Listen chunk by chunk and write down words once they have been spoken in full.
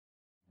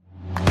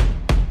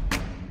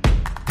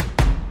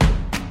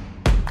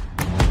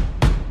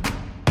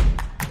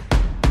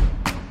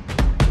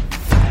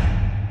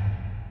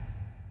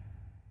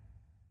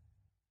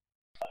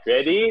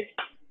Ready?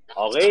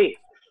 Okay.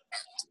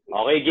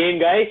 Okay, game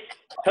guys.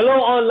 Hello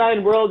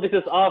online world, this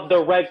is Off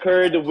the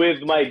Record with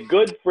my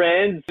good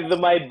friends, with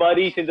my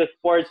buddies in the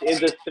sports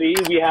industry.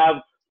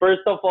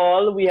 First of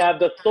all, we have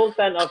the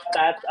Sultan of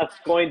Stats as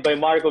coined by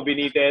Marco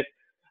Benitez.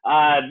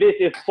 This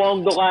is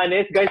Pong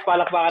Ducanes. Guys,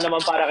 palakpakan naman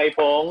para kay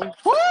Pong.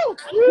 Woo!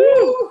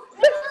 Woo!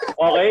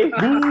 Okay.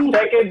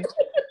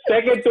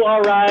 Second to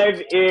arrive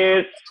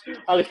is,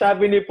 ang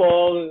sabi ni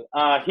Pong,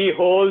 he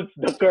holds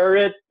the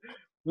current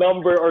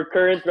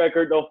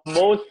record of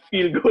most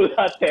field goal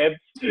attempts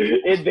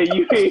in the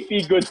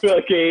UAP Goodwill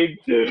Games.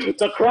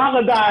 The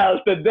Crocodiles,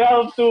 the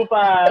Delv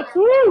Tupas.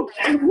 Woo!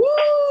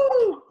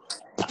 Woo!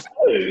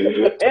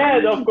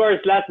 And of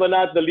course, last but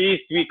not the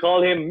least, we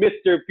call him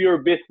Mr.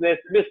 Pure Business,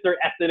 Mr.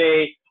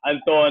 SNA,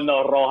 Anton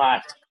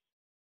Rojas.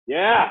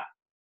 Yeah.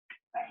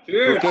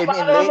 Who came in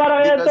late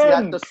because he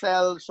had to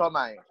sell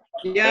Shomai.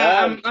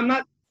 Yeah, I'm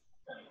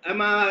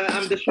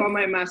the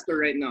Shomai master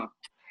right now.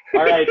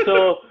 All right,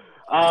 so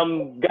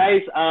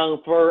guys,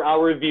 for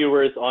our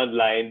viewers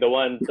online, the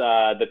ones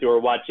that you are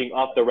watching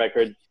off the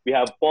record, we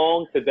have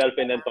Pong, Sedelf,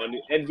 and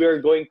Antonio, and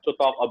we're going to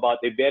talk about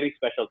a very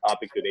special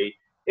topic today.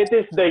 It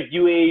is the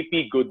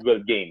UAP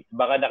Goodwill Games.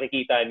 Baka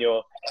nakikita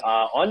nyo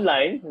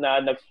online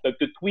na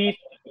nag-tweet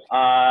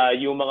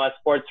yung mga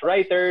sports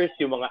writers,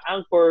 yung mga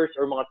anchors,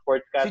 or mga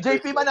sportscasters. Si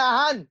JP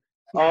Manahan!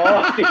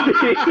 Oh,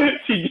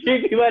 si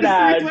JP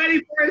Manahan.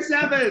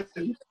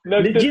 24/7.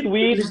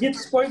 Legit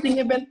sporting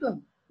event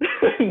to.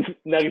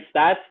 ng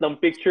stats, ng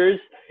pictures,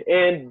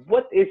 and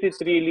what is it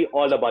really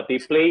all about? They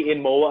play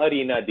in MOA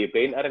Arena, they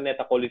play in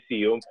Araneta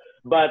Coliseum,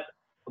 but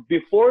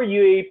before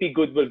UAP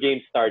Goodwill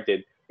Games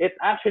started, it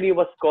actually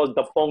was called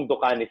the Pong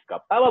Ducanes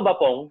Cup. Tama ba,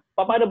 Pong?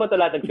 Paano ba ito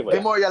lahat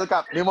nagsimula? Memorial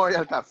Cup.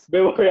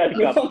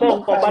 Pong,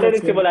 paano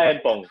nagsimula yan,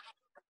 Pong?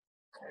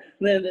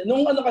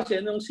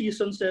 Nung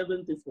season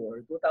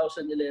 74,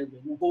 2011,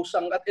 nung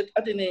hosang at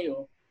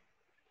Ateneo,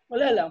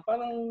 wala lang,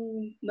 parang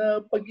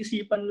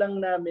napag-isipan lang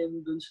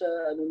namin dun sa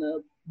na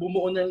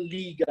bumuo ng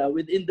liga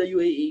within the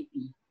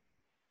UAAP.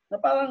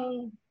 Na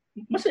parang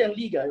masayang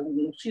liga,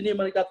 yung sino yung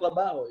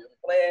nagtatrabaho, yung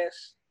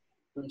press,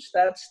 yung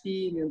stats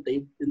team, yung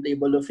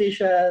table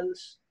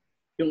officials,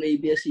 yung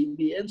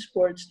ABS-CBN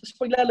Sports, tapos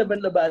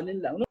paglalaban-labanin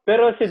lang.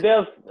 Pero si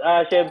Delf,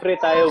 syempre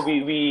tayo,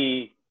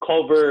 we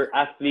cover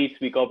athletes,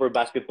 we cover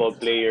basketball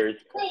players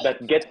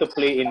that get to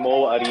play in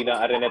MOA Arena,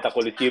 Araneta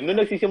Coliseum. Nung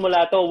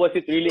nagsisimula to, was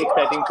it really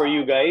exciting for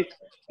you guys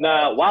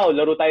na, wow,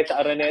 laro tayo sa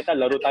Araneta,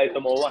 laro tayo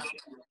sa MOA?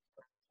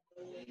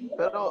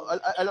 Pero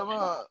alam mo,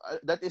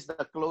 that is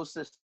the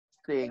closest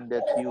thing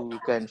that you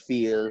can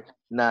feel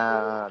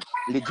na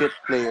legit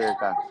player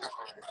ka.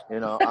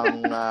 You know,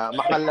 ang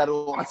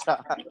makalaro ka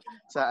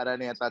sa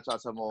Araneta at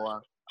sa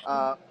MOA.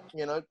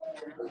 You know,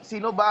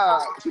 sino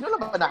lang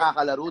ba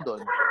nakakalaro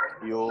doon?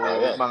 Yung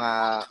mga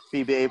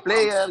PBA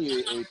player,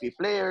 UAP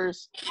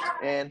players,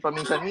 and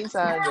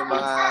paminsan-minsan yung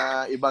mga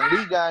ibang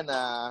liga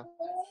na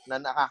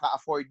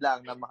nakaka-afford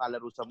lang na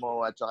makalaro sa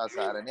MOA at saka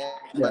sa Araneta.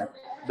 Yeah.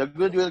 The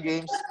Goodwill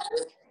Games,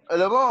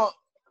 alam mo,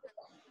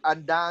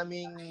 ang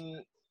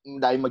daming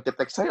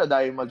magte-text sa'yo,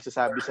 daming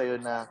magsasabi sa'yo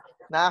na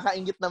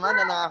nakakaingit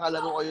naman na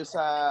nakakalaro kayo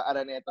sa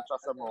Araneta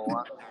at sa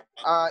MOA.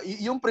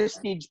 Yung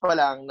prestige pa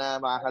lang na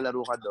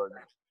makakalaro ka doon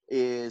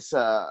is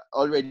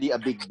already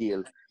a big deal.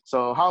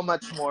 So, how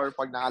much more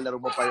pag nakalaro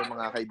mo pa yung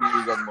mga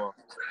kaibigan mo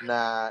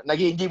na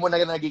hindi mo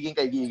na nagiging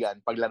kaibigan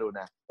pag laro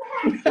na?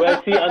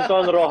 Well, si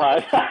Anton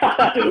Rojas,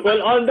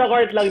 well, on the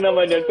court lang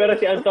naman yun. Pero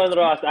si Anton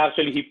Rojas,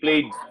 actually, he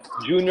played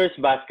juniors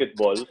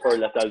basketball for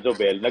La Salle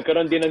Zobel.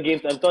 Nagkaroon din ng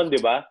games, Anton, di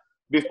ba?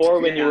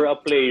 Before, when you were a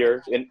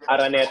player in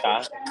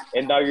Araneta,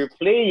 and now you're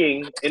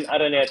playing in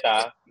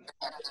Araneta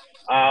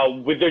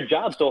with your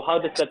job. So, how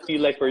does that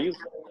feel like for you?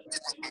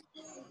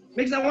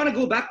 Mix, I want to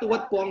go back to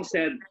what Pong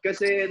said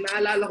kasi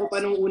naalala ko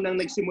pa nung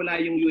unang nagsimula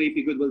yung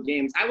UAP Goodwill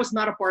Games. I was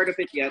not a part of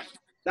it yet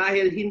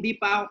dahil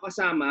hindi pa ako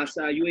kasama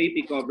sa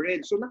UAP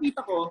coverage. So nakita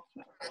ko,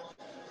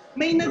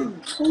 may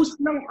nag-post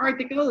ng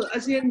article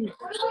as in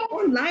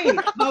online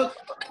about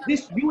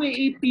this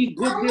UAAP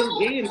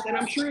Goodwill Games, and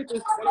I'm sure it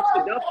was one of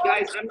the Delft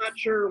guys. I'm not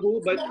sure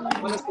who, but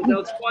one of the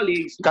Delft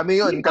colleagues. Kami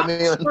yun.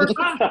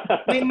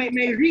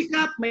 May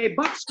recap, may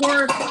box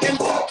score,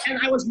 and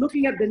I was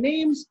looking at the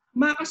names.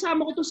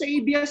 Makasama ko to sa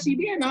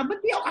ABS-CBN, ha? Ba't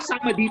di ako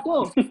kasama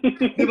dito?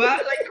 Diba?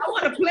 Like, I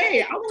want to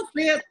play. I want to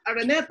play at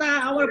Araneta.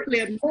 I want to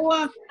play at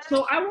MOA.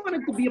 So I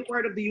wanted to be a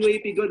part of the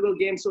UAP Goodwill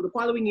Games. So the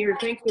following year,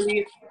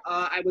 thankfully,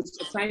 I was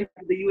assigned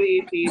to the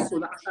UAP. So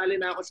nakasali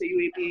na ako sa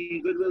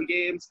UAP Goodwill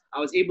Games. I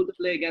was able to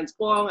play against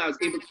Pong. I was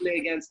able to play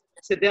against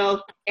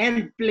Sedelf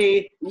and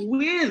play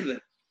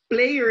with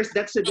players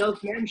that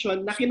Sedelf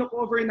mentioned na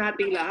kino-cover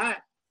nating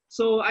lahat.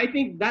 So I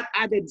think that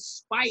added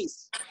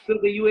spice to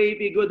the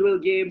UAP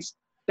Goodwill Games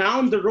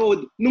down the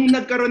road nung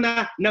nagkaroon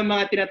na ng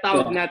mga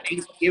tinatawag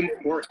nating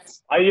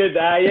imports. Ayun,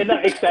 yan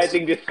ang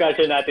exciting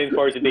discussion natin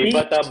for today.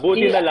 But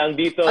buti na lang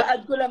dito.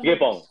 I-add ko lang.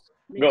 Pong.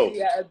 Go.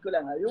 I-add ko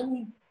lang.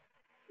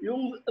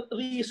 Yung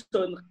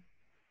reason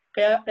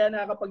kaya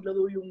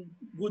nakakapaglaro yung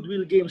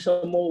Goodwill Games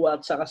sa MOA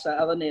at saka sa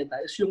Araneta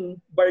is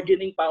yung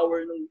bargaining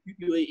power ng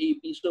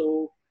UAAP.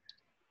 So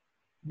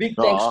Big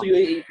thanks to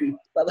UAAP.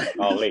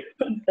 Okay.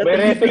 May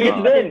referees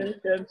din.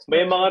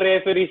 May mga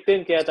referees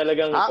din, kaya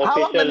talagang Hawak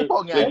na official. ni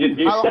Pong yan.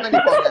 Hawak na ni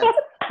Pong yan.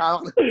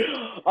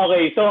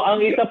 Okay, so ang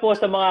isa po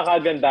sa mga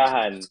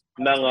kagandahan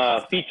ng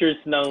features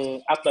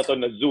ng app na to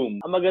na Zoom,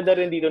 ang maganda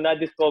rin dito,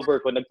 na-discover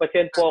ko,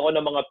 nagpa-send po ako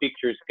ng mga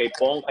pictures kay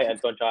Pong, kay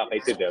Anton, tsaka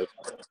kay Sidel,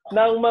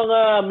 ng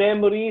mga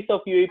memories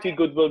of UAP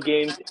Goodwill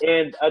games,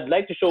 and I'd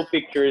like to show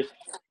pictures,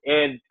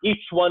 and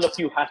each one of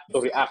you has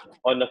to react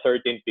on a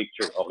certain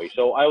picture. Okay,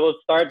 so I will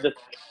start the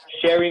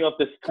sharing of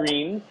the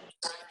screen.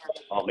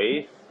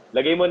 Okay,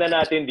 lagay muna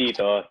natin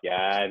dito.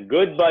 Yan,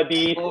 good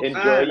buddies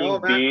enjoying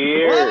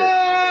beer.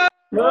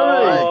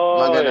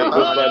 Maganda.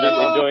 Good buddies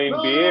enjoying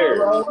beer.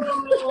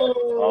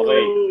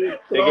 Okay,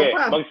 sige,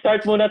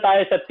 mag-start muna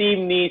tayo sa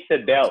team ni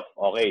Sedelf.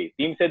 Okay,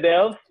 team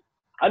Sedelf,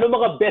 ano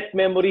mga best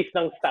memories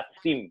ng Stats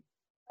team?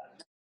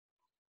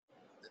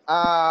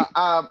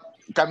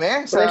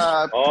 Kami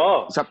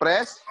sa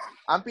press,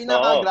 ang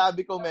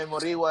pinaka-grabe kong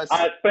memory was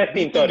press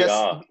team, sorry.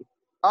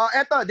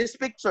 Eto, this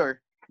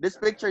picture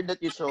that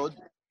you showed,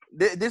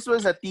 this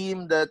was a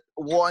team that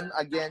won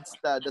against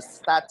the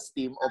Stats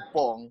team of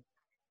Pong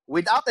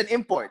without an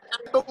import.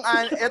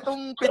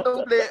 Itong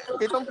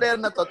pitong player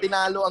na to,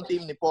 tinalo ang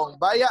team ni Pong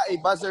via a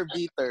buzzer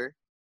beater.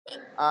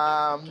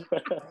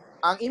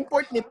 Ang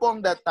import ni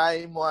Pong that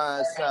time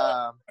was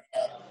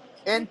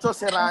Enzo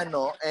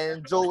Serrano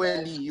and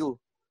Joel Liu.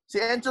 Si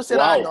Enzo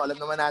Serrano, alam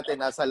naman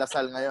natin, nasa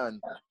Lasal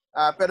ngayon.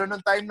 Pero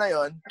nung time na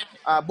yon,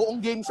 buong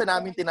game siya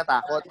namin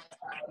tinatakot.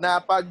 Na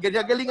pag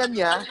gagalingan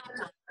niya,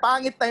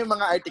 pangit na yung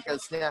mga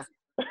articles niya.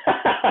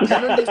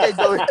 Ganun din kay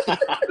Joel.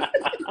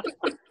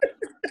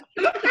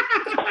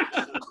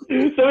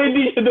 So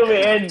hindi siya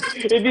dumiin.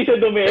 Hindi siya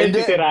dumiin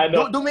si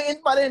Serrano.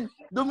 Dumiin pa rin.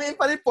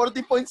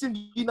 40 points yung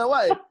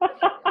ginawa eh.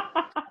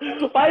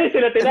 Paano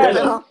sila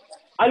tinalo?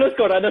 Ano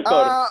score?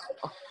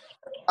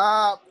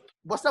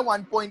 Basta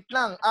 1 point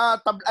lang.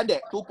 2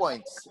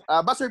 points.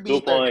 Buzzer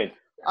beater. 2 points.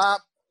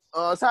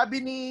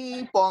 Sabi ni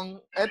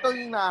Pong, eto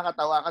yung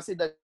nakakatawa kasi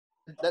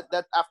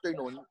that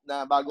afternoon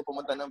na bago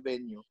pumunta ng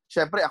venue,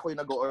 syempre ako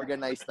yung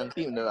nag-organize ng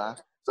team, di ba?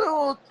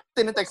 So,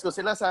 tinetext ko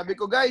sila, sabi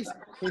ko, guys,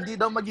 hindi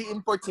daw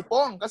magi-import si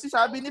Pong. Kasi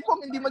sabi ni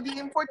Pong, hindi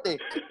magi-import eh.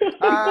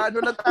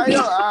 Ano lang tayo,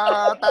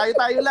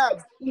 tayo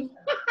lang.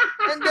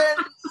 And then,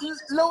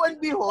 lo and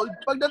behold,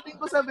 pagdating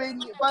ko sa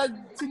venue, pag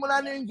simula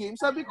na yung game,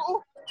 sabi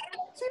ko,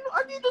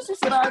 andito si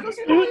Serrano?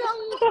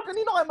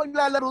 Kanino kayo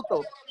maglalaro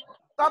to?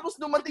 Tapos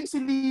dumating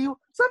si Liu.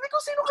 Sabi ko,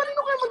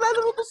 kanino kayo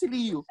maglalaro to si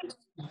Liu?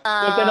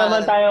 Punta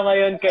naman tayo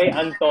ngayon kay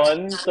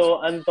Anton.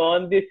 So,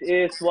 Anton, this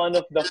is one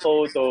of the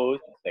photos.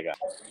 Teka.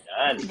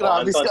 Yan. So,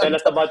 Anton, tell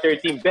us about your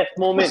team. Best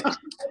moment.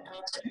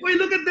 Wait,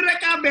 look at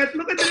Direk Abet.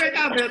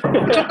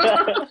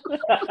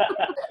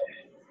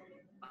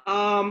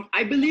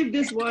 I believe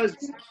this was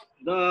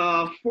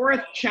the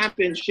 4th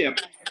championship.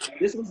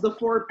 This was the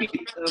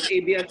 4-peat of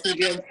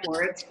ABS-CBN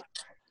Sports.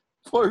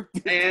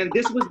 And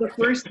this was the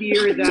first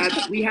year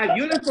that we had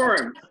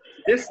uniforms.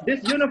 This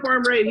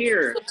uniform right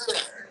here.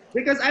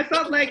 Because I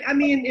felt like,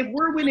 if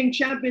we're winning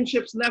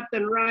championships left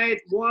and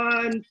right,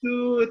 1,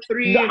 2,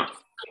 3,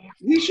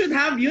 we should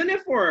have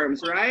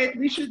uniforms, right?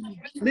 We should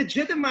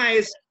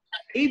legitimize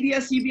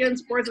ABS-CBN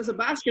Sports as a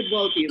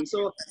basketball team.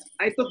 So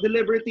I took the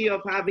liberty of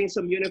having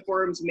some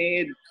uniforms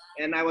made,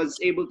 and I was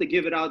able to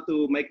give it out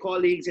to my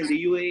colleagues in the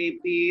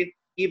UAAP.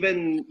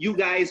 Even you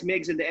guys,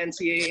 Migs, in the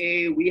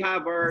NCAA, we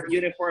have our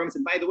uniforms.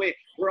 And by the way,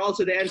 we're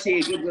also the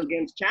NCAA Goodwill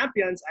Games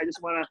champions. I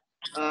just want to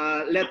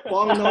let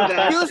Pong know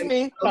that. Excuse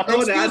me.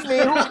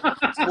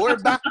 We're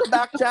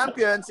back-to-back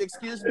champions.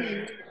 Excuse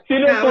me.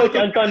 Sino coach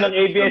Anton ng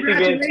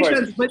ABS-CBN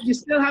Sports? But you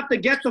still have to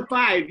get to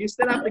 5. You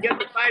still have to get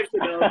to 5 to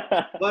know.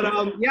 But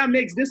yeah,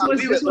 Migs, this was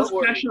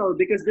special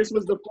because this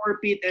was the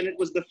 4-peat and it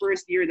was the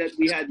first year that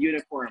we had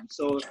uniforms.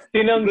 So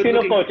Sino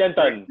coach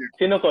Anton?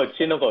 Sino coach?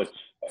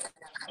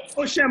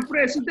 Oh,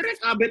 syempre, si Direk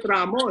Abet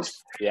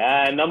Ramos.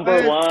 Yeah,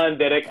 number 1,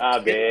 Direk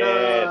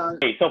Abet.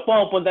 Okay, so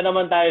Pong, punta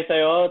naman tayo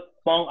sa'yo.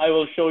 Pong, I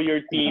will show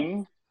your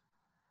team.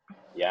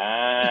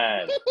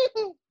 Yan.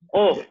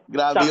 Oh,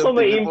 sakto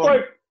may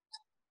import.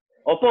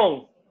 O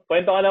Pong,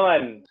 kwento ka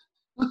naman.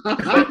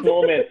 Best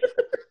moment.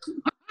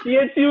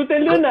 Yes,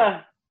 Utel yun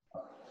ah.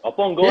 O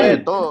Pong, go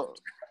ahead.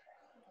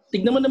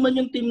 Tignan mo naman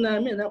yung team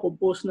namin,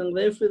 composed ng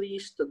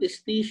referees,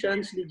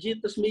 statisticians,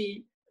 legit, tapos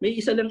may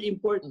isa lang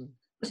import.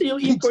 Kasi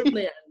yung import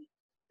na yan,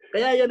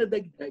 kaya yan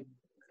nadagdag.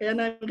 Kaya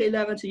namin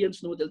kailangan si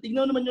Jens Nutel.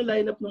 Tignan naman yung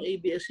lineup ng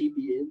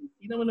ABS-CBN.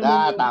 Tignan mo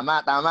naman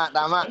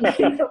Tama.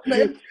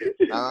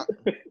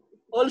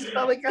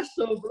 All-star cast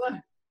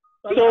sobra.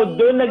 So,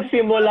 doon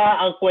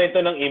nagsimula ang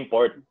kwento ng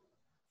import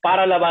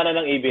para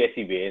labanan ng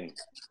ABS-CBN.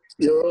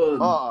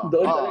 Yun.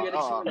 Doon talaga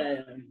nagsimula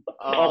yan.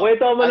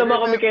 Kwento mo naman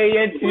kami kay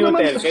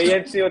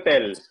Jens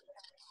Nutel.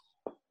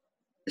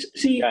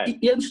 Si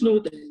Jens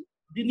Nutel,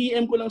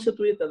 diniem ko lang sa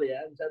Twitter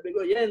yan. Sabi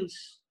ko,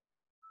 Jens,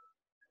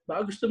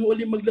 baka gusto mo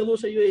ulit maglaro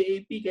sa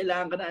UAAP,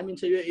 kailangan ka namin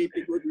sa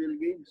UAAP Goodwill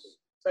Games.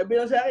 Sabi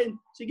lang sa akin,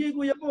 sige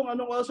Kuya Pong,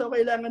 anong oras ako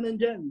kailangan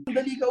nandyan?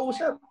 Dali ka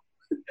usap.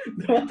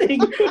 Dumating.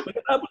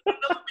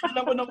 Matapos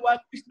lang ko ng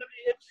one piece na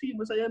KFC.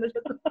 Masaya na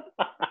siya.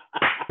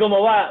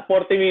 Gumawa.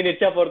 40 minutes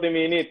siya, 40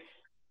 minutes.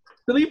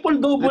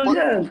 Triple-double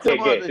yan.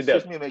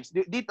 Excuse me, Megs.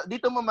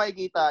 Dito mo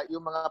makikita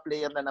yung mga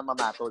player na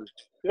namamatol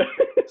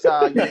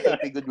sa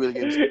UAP Goodwill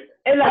Games.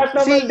 Lahat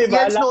naman, di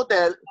ba? Si Jens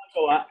Hotel,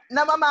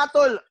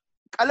 namamatol.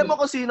 Alam mo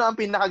kung sino ang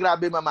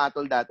pinakagrabe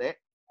mamatol dati?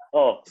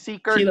 Si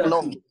Kirk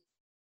Long.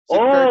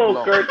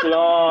 Kirk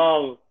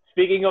Long.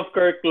 Speaking of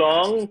Kirk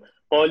Long,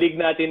 colleague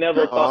natin na,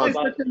 we'll talk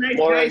about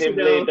more on him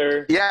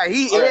later. Yeah,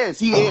 he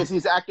is.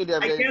 He's actually a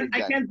very good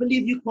guy. I can't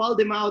believe you called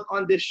him out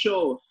on this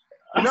show.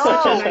 No,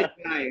 such a nice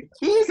guy.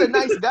 He's a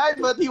nice guy,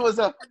 but he was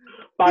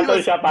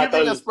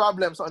giving us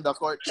problems on the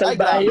court.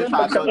 Salbahe yun,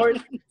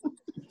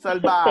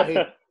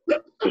 Salbahe.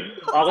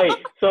 Okay,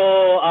 so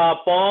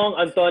Pong,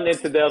 Anton, and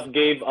Sudelf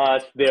gave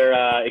us their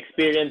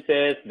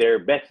experiences, their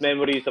best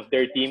memories of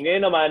their team.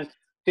 Ngayon naman,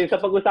 since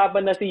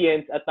pag-usapan na si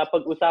Jens at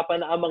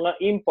napag-usapan na ang mga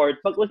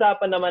import,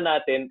 pag-usapan naman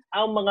natin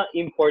ang mga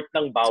import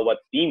ng bawat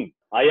team.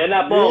 Ayan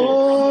na, Pong.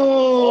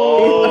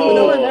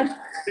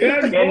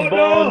 Ken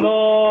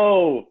Bono.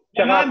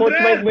 Tsaka Coach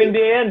Mike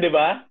Buendia yan, di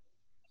ba?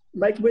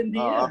 Mike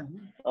Buendia.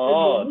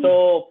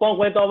 So, Pong,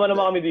 kwento mo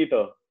naman kami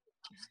dito.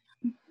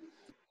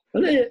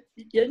 Ano,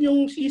 yan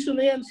yung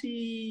season na yan, si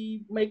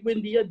Mike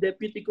Buendia,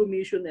 Deputy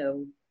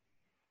Commissioner.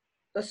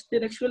 Tapos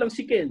tinext ko lang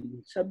si Ken.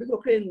 Sabi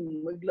ko, Ken,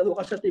 maglaro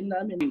ka sa team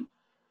namin.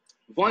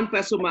 Von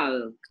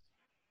Pesumal,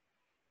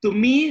 to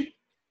me,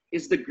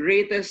 is the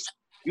greatest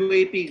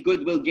UAP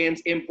Goodwill Games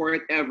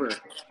import ever.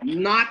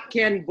 Not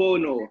Ken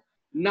Bono.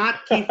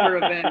 Not Kiefer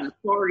Ravenna.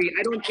 Sorry,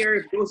 I don't care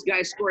if those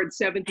guys scored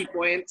 70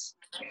 points.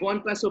 Von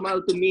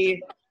Pesumal, to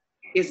me,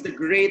 is the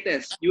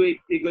greatest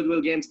UAP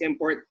Goodwill Games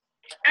import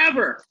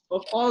ever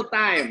of all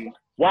time.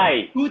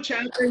 Why? 2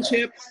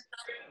 championships.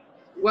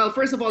 Well,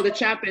 first of all, the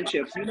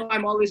championships. You know,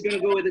 I'm always going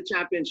to go with the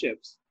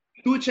championships.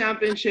 2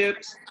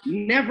 championships,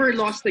 never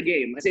lost a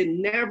game. I said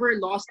never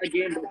lost a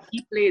game that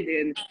he played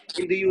in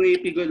the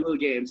UAP Goodwill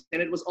Games. And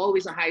it was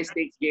always a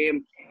high-stakes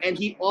game. And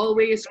he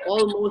always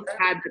almost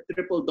had a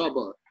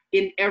triple-double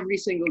in every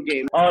single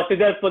game. Si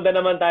Del, punta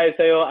naman tayo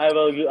sa'yo. I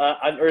will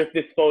unearth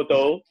this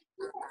photo.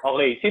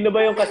 Okay, sino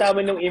ba yung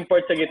kasama ng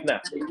import sa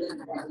gitna?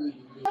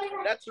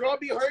 That's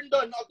Robbie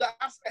Herndon of the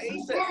Aska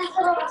Aces.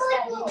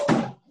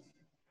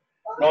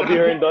 Robbie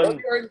Herndon.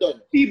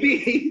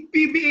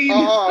 PBA.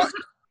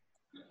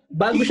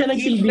 Bago siya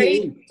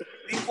nag-PBA.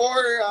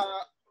 Before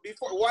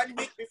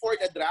 1 week before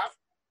the draft.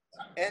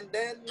 And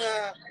then,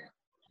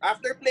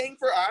 after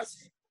playing for us,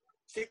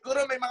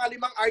 siguro may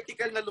mga 5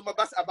 article na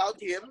lumabas about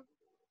him.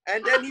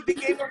 And then he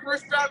became a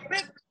first-round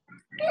pick.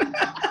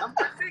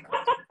 Number 6.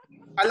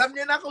 Alam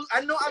niyo na kung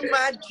ano ang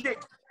magic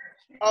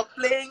of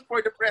playing for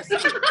the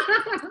President.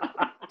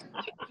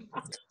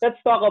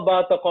 Let's talk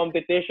about the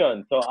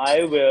competition. So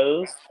I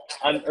will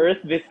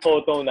unearth this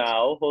photo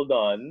now. Hold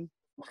on.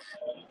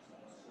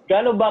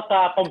 Gaano ba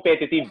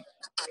ka-competitive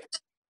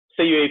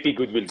sa UAP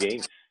Goodwill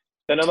Games?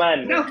 Ito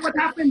naman. Delph, what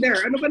happened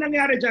there? Ano ba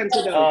nangyari dyan si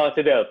Delph?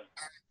 Si Delph.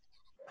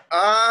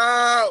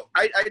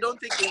 I don't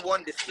think we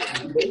won this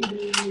game.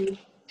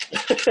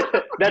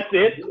 That's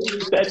it?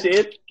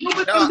 No,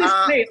 but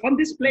on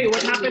this play,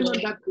 what happened on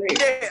that play?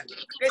 Hindi.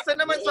 Kaysa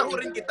naman sa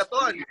hurin kita,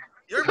 Ton.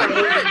 You're my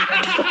friend.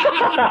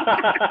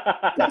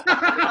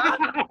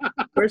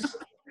 First,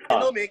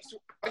 Mix,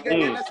 pag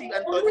ganyan na si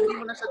Anton, hindi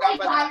mo na siya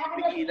dapat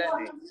pigilan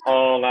eh.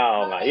 Oo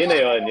nga. Yun na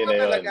yun.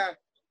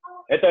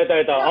 Ito.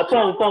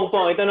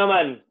 Pong. Ito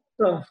naman.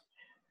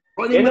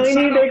 Yan ang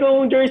inihintay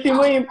kong jersey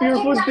mo, yung Pure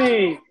Foods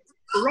eh.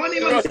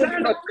 Ronnie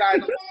Manzano.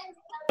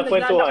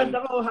 naglalakad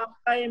ako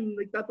halftime,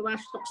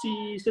 nagtatrash talk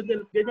si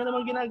Sudel. Ganyan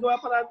naman ginagawa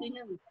parati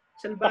niyan.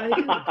 Salbahe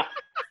yun.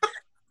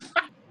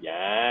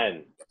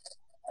 Yan.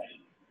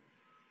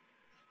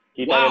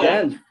 Kita Wow.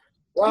 yan.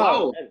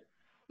 Wow.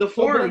 The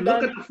form.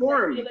 Look at the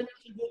form. Kailan niya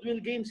sa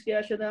Goodwill Games,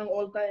 kaya siya na ang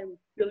all-time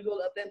field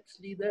goal attempts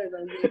leader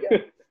ng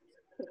Liga.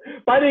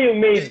 Paano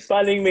yung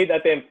made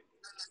attempt?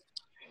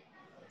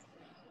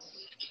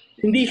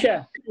 Hindi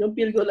siya. Yung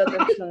field goal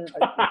attempts ng...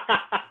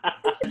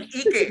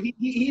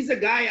 He's a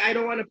guy I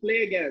don't want to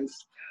play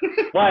against.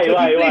 Why?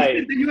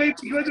 The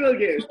UAP Goodwill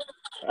game.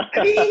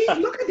 I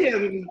mean, look at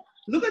him.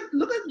 Look at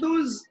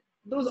those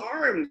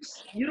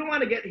arms. You don't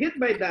want to get hit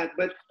by that,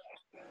 but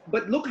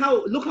look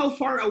how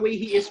far away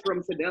he is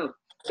from Sedel.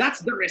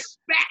 That's the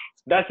respect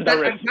that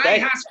a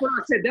guy has for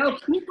Sedel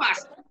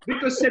Kupas,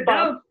 because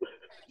Sedel,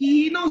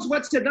 he knows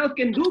what Sedel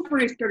can do for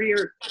his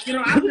career. You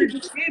know, after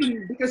this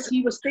game, because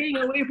he was staying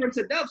away from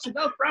Sedel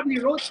probably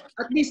wrote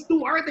at least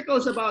 2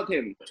 articles about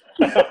him.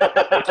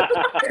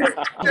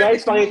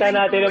 Guys, pakita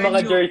natin ang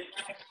mga jerseys.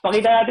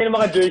 Pakita natin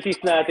ang mga jerseys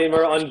natin.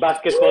 We're on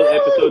basketball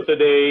episode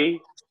today.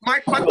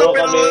 Mark Pato,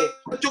 pero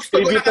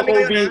tribute to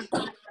Kobe.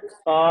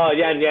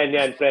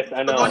 Yan. Press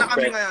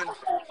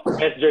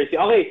jersey.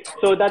 Okay,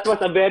 so that was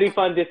a very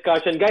fun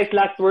discussion. Guys,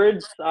 last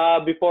words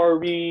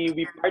before we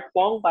part,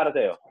 Pong, para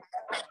sa'yo.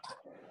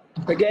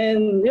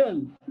 Again,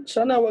 yun.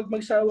 Sana wag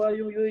magsawa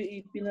yung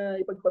UAP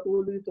na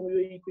ipagpatuloy itong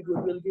UAP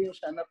Goodwill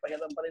Games. Sana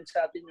pahiram pa rin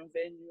sa atin yung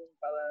venue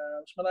para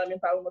mas maraming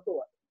tao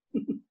matuwa.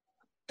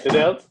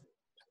 Fidel?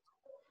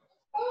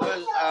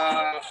 Well,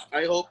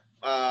 I hope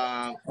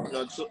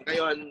no, so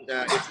ngayon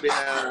it's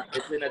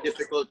been a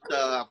difficult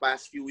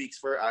past few weeks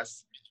for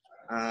us.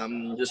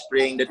 Just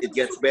praying that it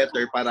gets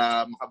better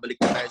para makabalik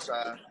na tayo sa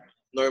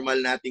normal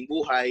nating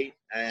buhay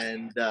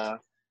and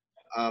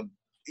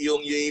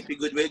yung UAP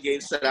Goodwill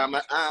Games,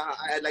 salamat.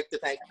 I'd like to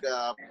thank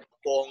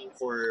Pong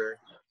for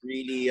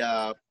really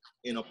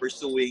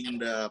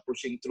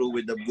pushing through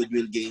with the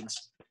Goodwill Games.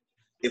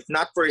 If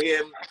not for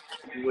him,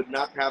 we would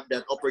not have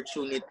that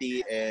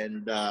opportunity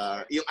and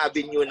yung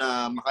avenue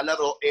na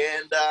makalaro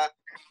and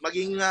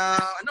maging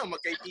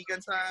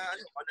magkaibigan sa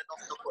on and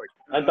off the court.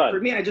 Anton.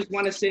 For me, I just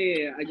want to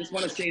say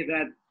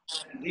that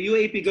the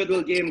UAP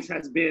Goodwill Games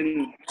has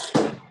been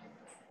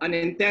an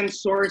intense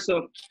source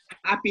of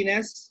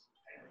happiness,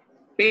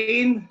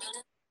 pain,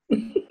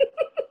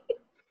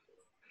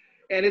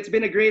 and it's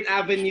been a great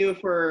avenue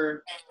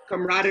for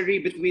camaraderie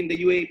between the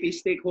UAP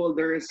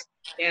stakeholders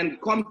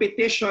and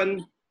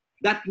competition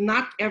that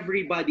not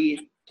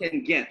everybody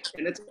can get.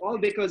 And it's all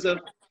because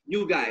of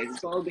you guys.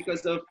 It's all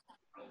because of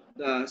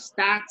the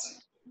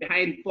stats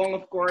behind Pong,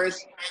 of course,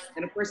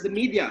 and of course the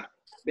media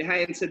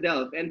behind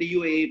Sedelf and the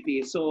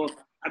UAP. So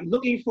I'm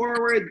looking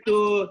forward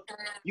to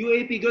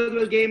UAP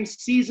Goodwill Games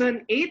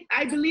Season 8,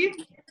 I believe.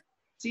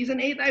 Season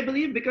 8, I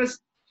believe, because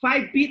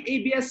 5 beat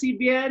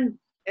ABS-CBN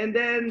and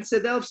then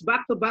Sedelf's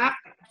back-to-back.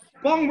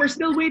 Pong, we're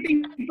still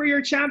waiting for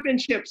your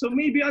championship. So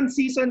maybe on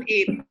Season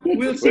 8,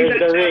 we'll see Where's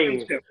that the ring?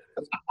 championship.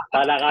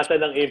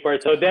 Palakasan ng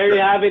import. So there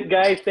you have it,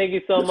 guys. Thank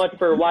you so much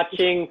for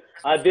watching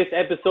this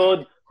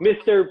episode.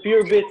 Mr.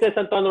 Pure Business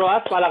Anton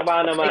Roas,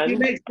 palakpakan naman. Thank you,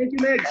 Megs. Thank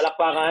you, Megs.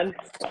 Palakpakan.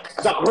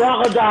 The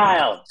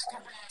Crocodile.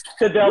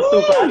 Sedelf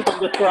Tupas from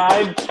the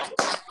Scribes.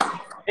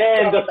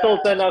 And the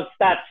Sultan of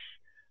Stats.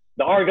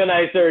 The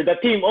organizer, the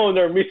team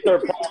owner, Mr.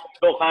 Paul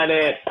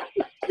Docanes.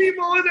 Team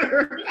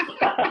owner.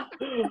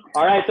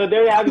 All right, so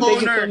there you have it.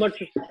 Thank you so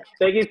much.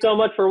 Thank you so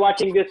much for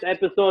watching this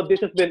episode. This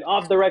has been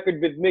Off the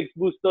Record with Migs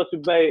Bustos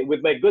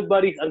with my good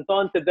buddies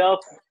Anton, Sedelf,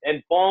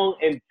 and Pong.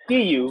 And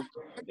see you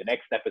in the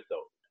next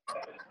episode.